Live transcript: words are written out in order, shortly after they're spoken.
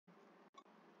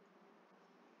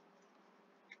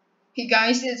Hey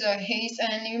guys, it's a Haze,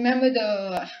 and you remember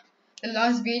the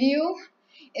last video?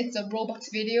 It's a Robux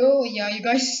video. Yeah, you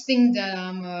guys think that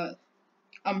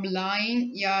I'm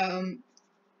lying? Yeah,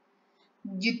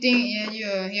 you think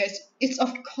yeah, it's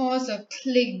of course a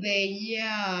clickbait.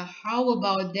 Yeah, how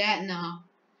about that now?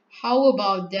 How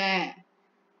about that?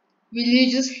 Will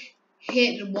you just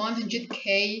hit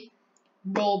 100k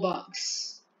Robux?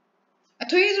 I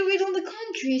told you to read all the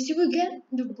countries. You will get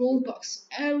the Robux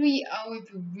every hour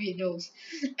if you read those.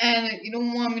 And you know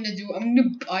what I'm gonna do? I'm gonna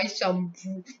buy some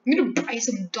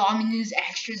Dominus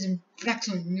extras and flex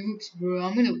on noobs, bro.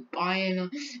 I'm gonna buy and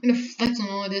I'm gonna flex on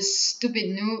all this stupid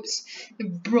noobs. The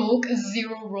broke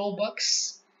 0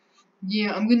 Robux.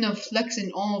 Yeah, I'm gonna flex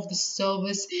in all of the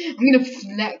servers. I'm gonna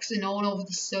flex in all of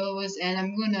the servers, and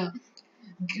I'm gonna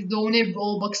donate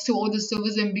Robux to all the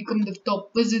servers and become the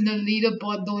toppers in the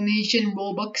leaderboard donation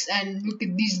Robux. And look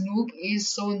at this noob, is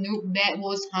so noob. Bad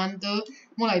was Hunter,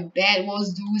 more like bad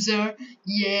was Loser.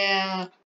 Yeah.